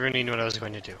 You're ruining what I was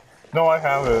going to do. No, I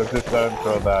have it. It's just I didn't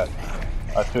throw that.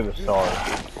 I threw the star.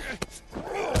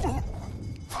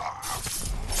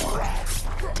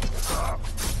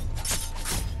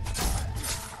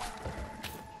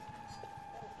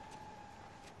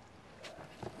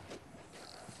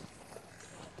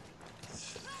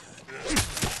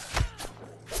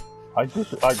 I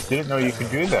didn't know you could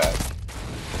do that.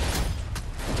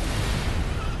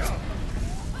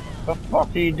 The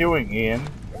fuck are you doing, Ian?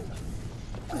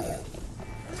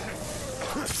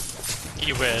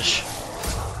 You wish.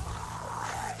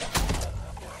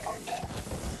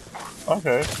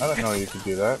 Okay, I didn't know you could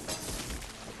do that.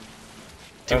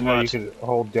 Do I didn't know you what? could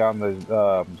hold down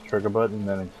the trigger button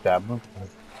and then stab them.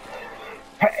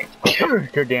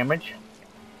 Good damage.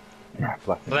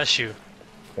 Bless you. Bless you.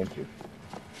 Thank you.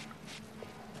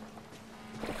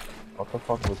 What the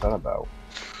fuck was that about?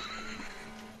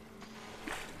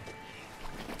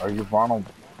 Are you Donald?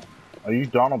 Are you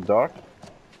Donald Duck?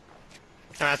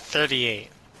 I'm at 38.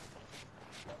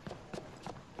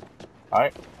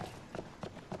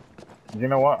 You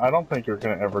know what? I don't think you're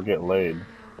gonna ever get laid.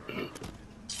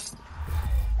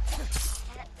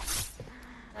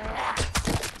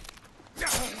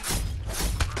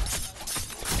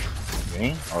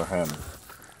 Me or him?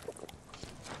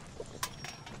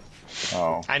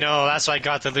 Oh. I know, that's why I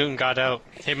got the loot and got out.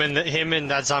 Him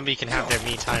and that zombie can have their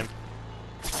me time.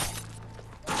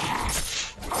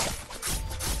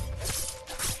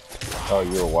 Oh,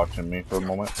 you were watching me for a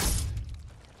moment?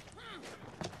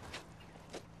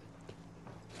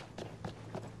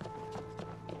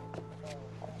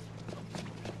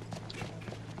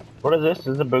 What is this?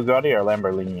 Is it a Bugatti or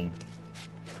Lamborghini?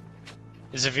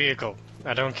 It's a vehicle.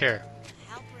 I don't care.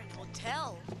 Halperin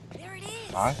Hotel. There it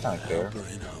is. I don't care.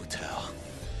 Halperin Hotel.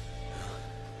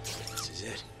 This is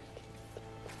it.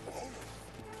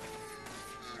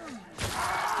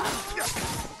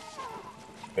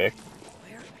 Vic?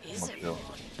 Where is What's it? your...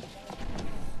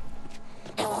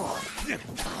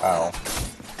 Ow.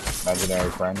 Imaginary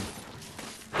friend.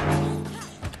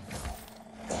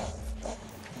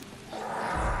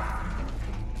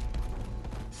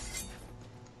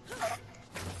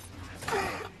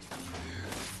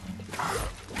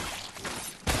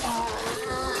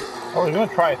 Oh, he's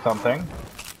gonna try something.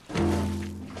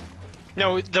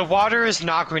 No, the water is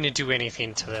not going to do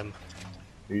anything to them.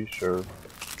 Are you sure?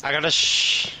 I gotta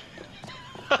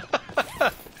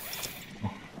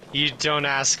You don't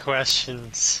ask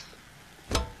questions.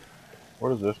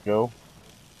 Where does this go?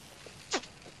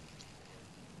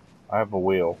 I have a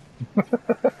wheel.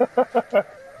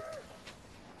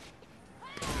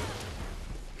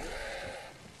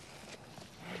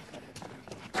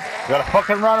 Got a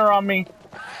fucking runner on me.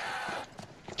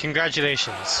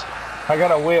 Congratulations. I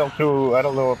got a wheel to, I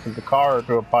don't know if it's a car or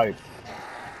to a pipe.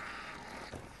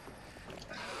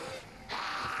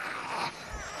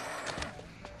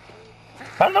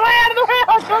 Out of the way, out of the way,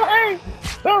 out of the way!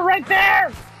 They're right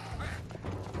there!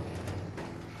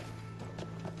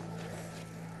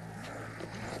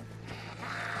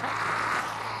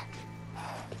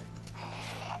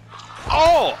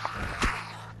 Oh!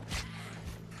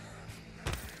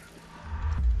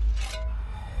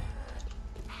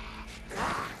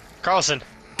 Carlson.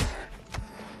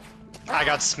 I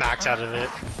got smacked out of it.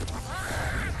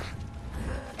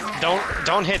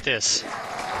 Don't hit this.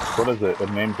 What is it? A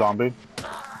named zombie?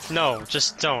 No,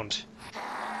 just don't.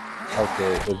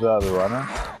 Okay, is that the runner?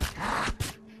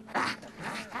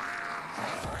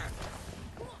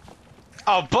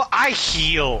 Oh, but I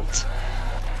healed.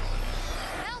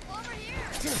 Help over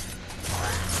here!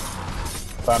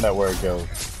 Found out where it goes.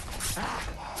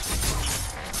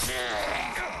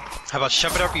 How about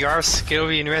shove it up your arse, get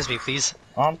over here and res me, please?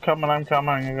 I'm coming, I'm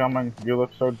coming, I'm coming. You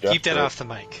look so desperate. Keep that off the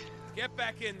mic. Get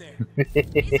back in there.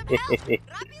 Need some help!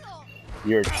 Rápido!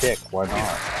 You're a chick, why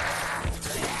not?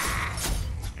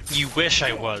 You wish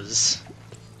I was.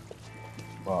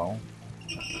 Well.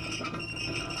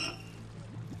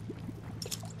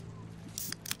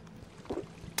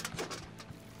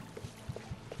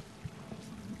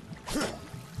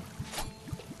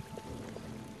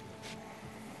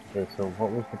 Okay, so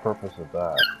what was the purpose of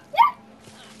that?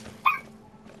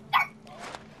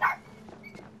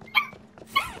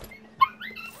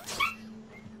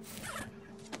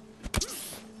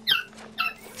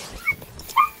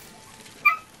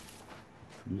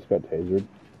 You just got tasered.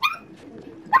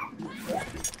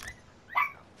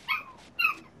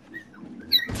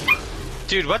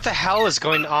 Dude, what the hell is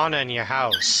going on in your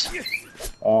house?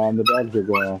 The dogs are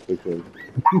going off because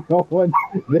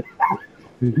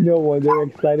no one, they're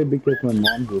excited because my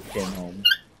mom just came home.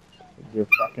 They're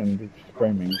fucking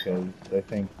screaming because they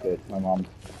think that my mom's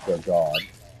their god.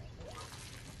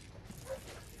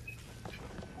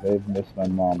 They've missed my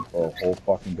mom for a whole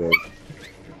fucking day.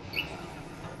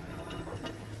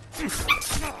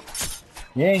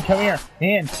 Ian, come here!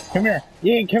 Ian, come here!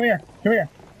 Ian, come here! Come here!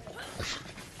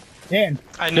 Ian!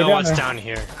 I know get what's there. down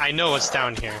here. I know what's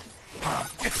down here.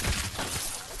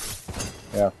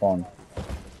 Yeah, fun.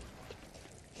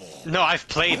 No, I've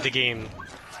played the game.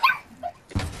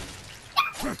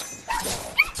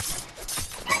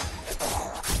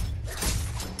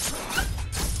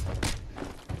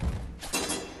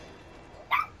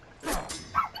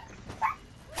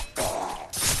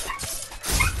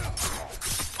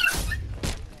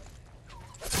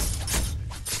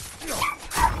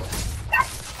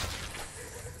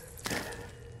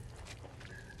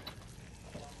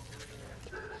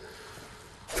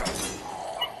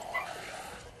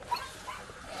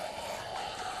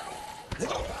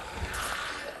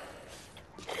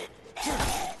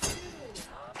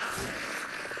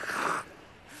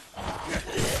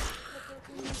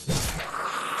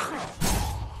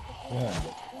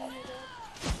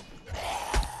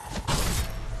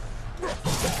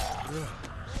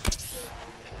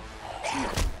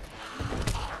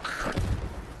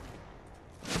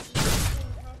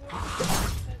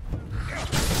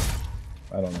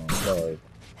 I don't know, sorry.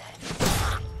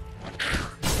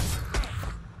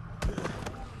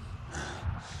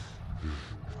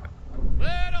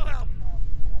 Little help.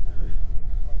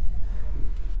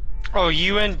 Oh,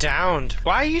 you went downed.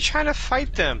 Why are you trying to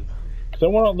fight them? They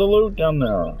want the loot down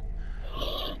there.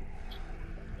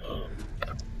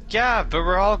 Yeah, but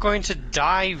we're all going to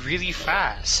die really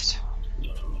fast.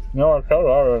 No, I told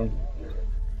her.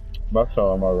 That's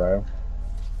all I'm alright.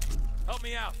 Help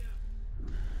me out.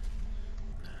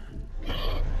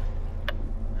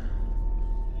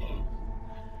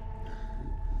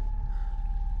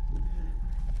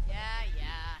 Yeah,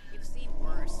 you've seen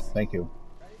worse. Thank you.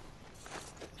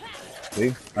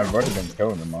 See? I've already been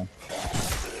killing them, Mom.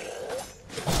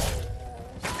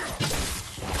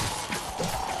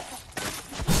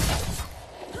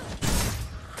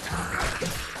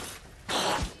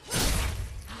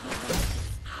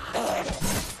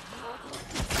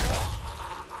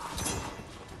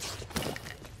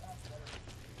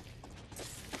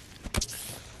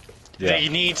 They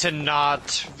need to not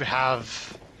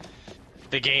have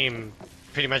the game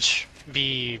pretty much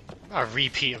be a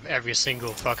repeat of every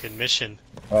single fucking mission.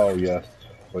 Oh, yes.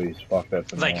 Please, fuck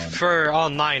that. Like, for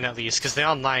online at least, because the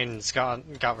online's got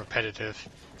repetitive.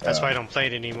 That's Yeah. why I don't play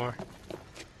it anymore.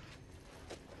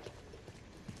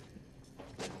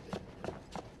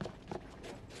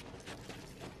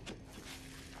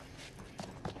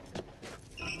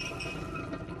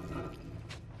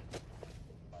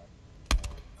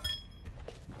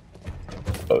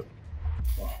 Oh.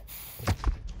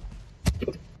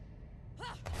 What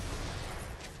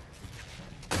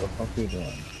the fuck are you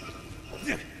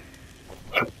doing?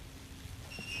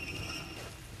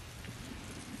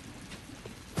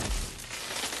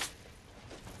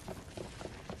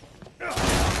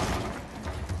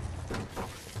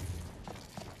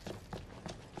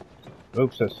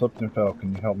 Oops, I slipped and fell.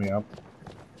 Can you help me up?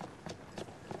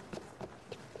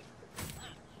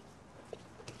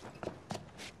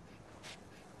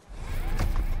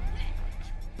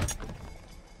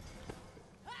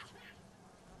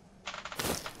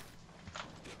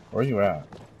 Where are you at?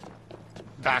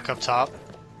 Back up top.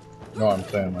 No, I'm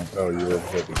saying like, oh, you were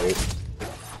at the gate.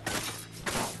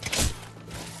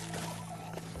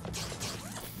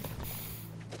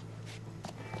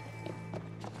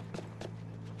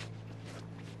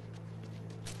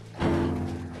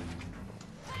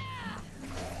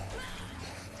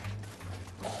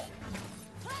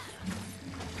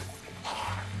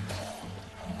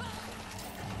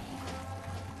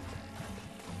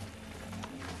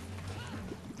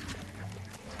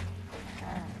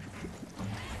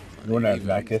 You wanna have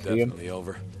night this, Ian? Definitely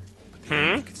over.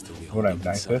 Hmm? Could still be You wanna have holding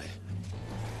night inside. this?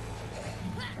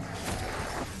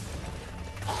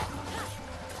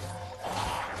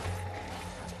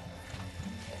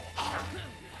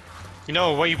 You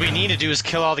know, what we need to do is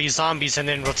kill all these zombies and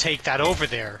then we'll take that over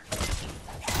there.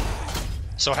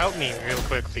 So help me real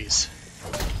quick, please.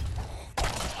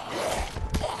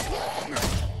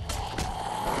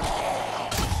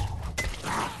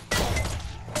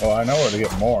 Well, I know where to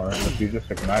get more if you just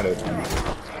ignite it.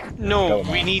 No, Kill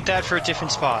 'em we all. need that for a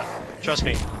different spot. Trust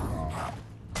me.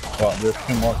 Well, there's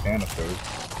 2 more canisters.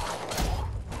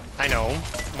 I know.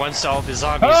 Once all the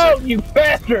zombies Oh, are... you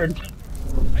bastard!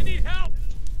 I need help!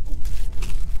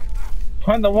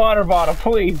 Find the water bottle,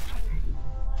 please!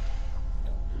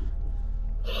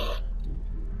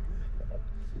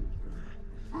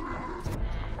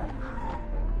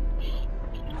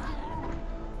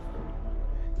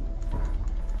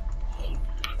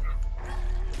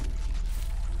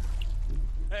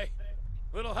 Hey,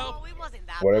 little help? Oh, it wasn't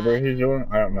that Whatever bad. he's doing,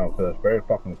 I don't know, because it's very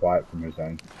fucking quiet from his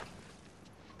end.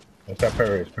 Except for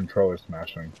his controller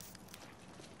smashing.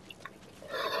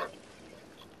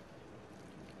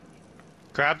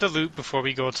 Grab the loot before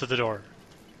we go to the door.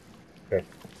 Okay.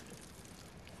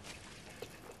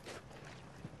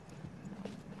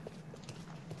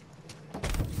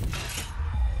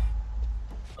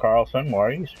 Carlson, why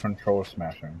are you controller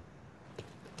smashing?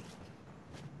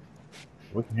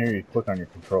 We can hear you click on your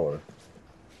controller.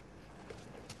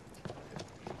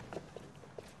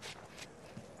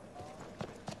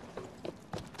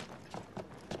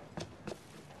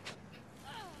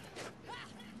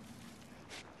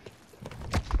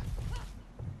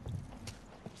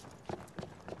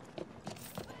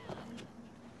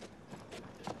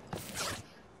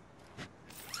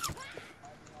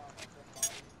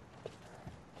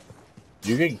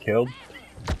 You getting killed?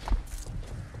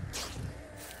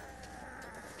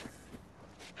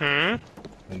 Hmm?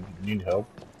 You need help?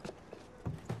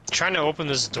 Trying to open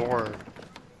this door.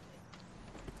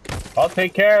 I'll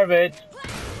take care of it!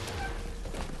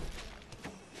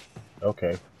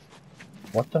 Okay.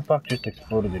 What the fuck just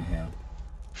exploded in here?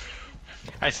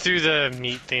 I threw the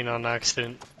meat thing on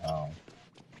accident. Oh.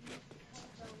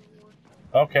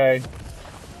 Okay.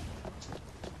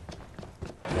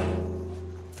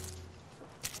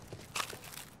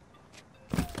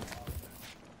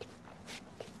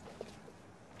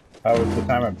 How was the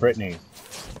time at Brittany's?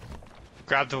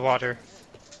 Grab the water.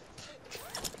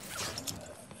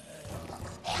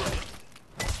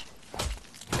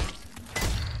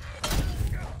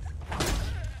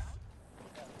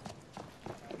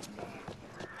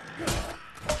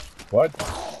 What?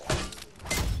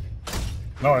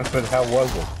 No, I said, how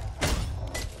was it?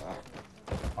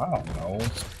 I don't know.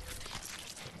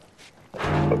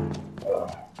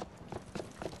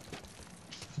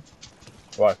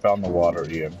 Well, I found the water,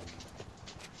 Ian.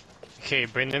 Okay,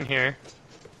 bring them here.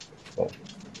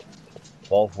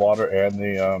 Both water and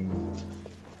the,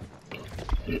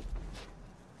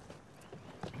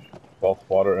 both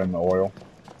water and the oil.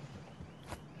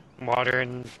 Water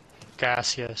and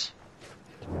gas, yes.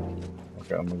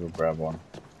 Okay, I'm gonna go grab one.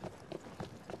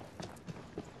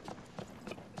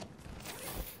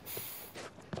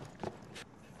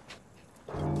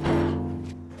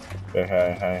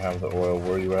 Okay, I have the oil.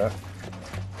 Where are you at?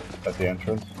 At the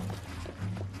entrance?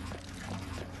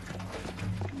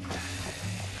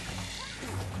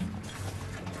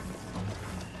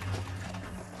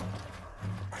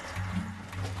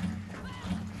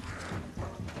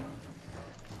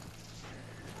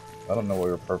 I don't know what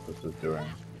your purpose is doing.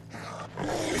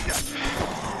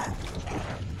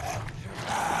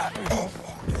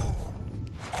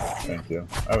 Thank you.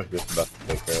 I was just about to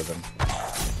take care of them.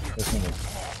 This thing is...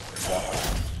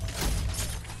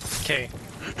 Okay.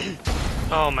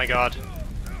 Oh my god.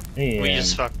 And... We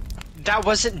just fucked. That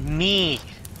wasn't me!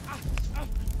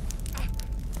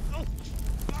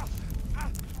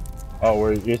 Oh,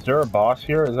 is there a boss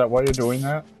here? Is that why you're doing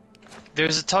that?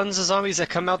 There's tons of zombies that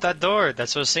come out that door.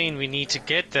 That's what I'm saying. We need to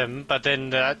get them, but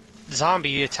then that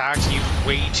zombie attacks you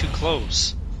way too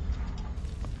close.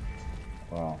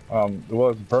 Well,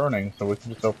 it's burning, so we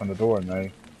can just open the door and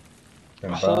they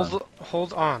can burn.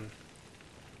 Hold on.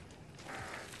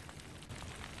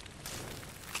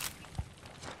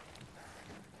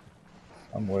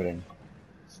 I'm waiting.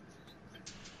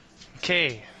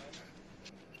 Okay.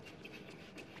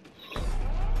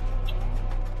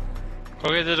 Go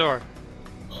get the door.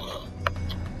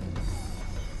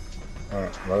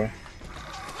 Alright, ready?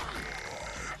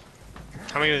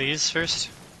 How many of these first?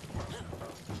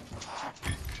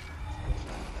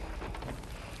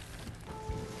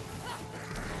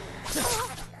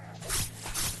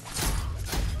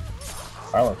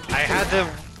 I had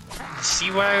to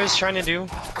see what I was trying to do.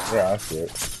 Yeah, I see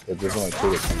it. But there's only 2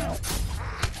 that come out.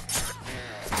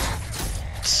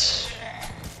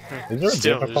 Is there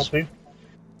a difficulty?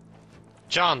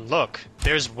 John, look.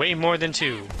 There's way more than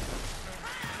 2.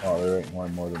 Oh, there ain't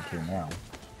one more than 2 now.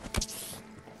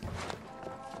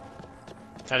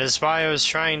 That is why I was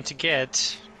trying to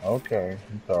get Okay,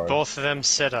 I'm sorry. both of them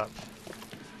set up.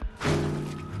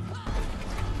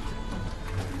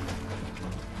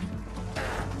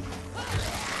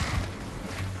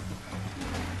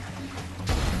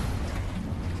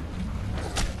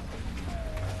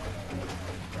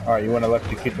 Alright, you want to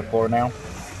electrocute the floor now?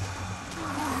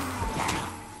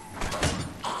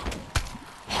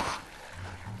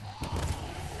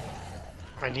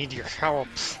 I need your help.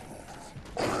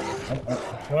 I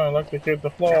want to electrocute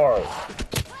the floor!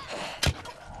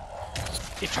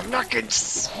 If I'm not getting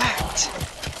smacked!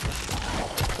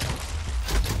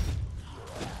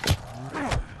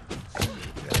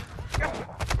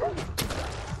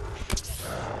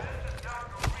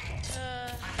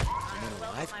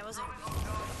 I wasn't.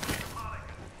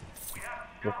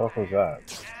 The fuck was that?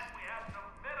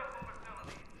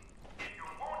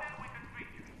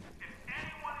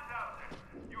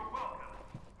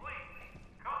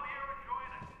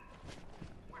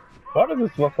 Why does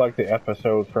this look like the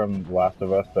episode from The Last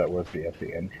of Us that was at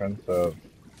the entrance of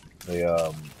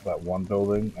the that one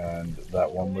building and that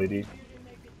one lady?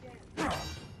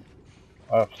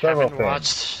 Several Haven't things.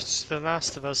 watched The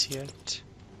Last of Us yet.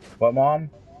 What, Mom?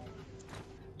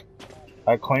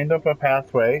 I cleaned up a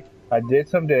pathway, I did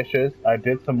some dishes, I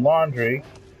did some laundry,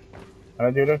 and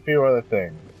I did a few other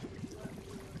things.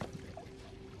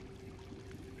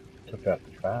 Took out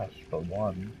the trash, for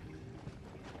one.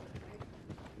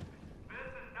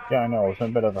 Yeah, I know, I was in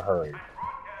a bit of a hurry.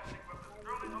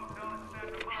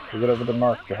 We get over to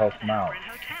Mark to help him out.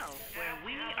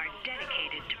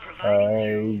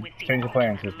 Change of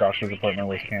plans, his doctor's appointment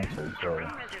was cancelled, so...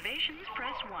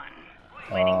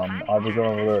 I'll be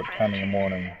going over there at 10 in the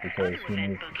morning because he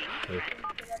needs to...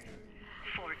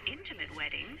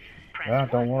 Yeah,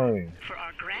 don't worry.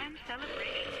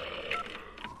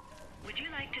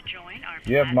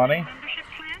 You have money?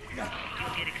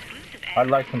 I'd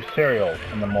like some cereal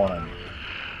in the morning.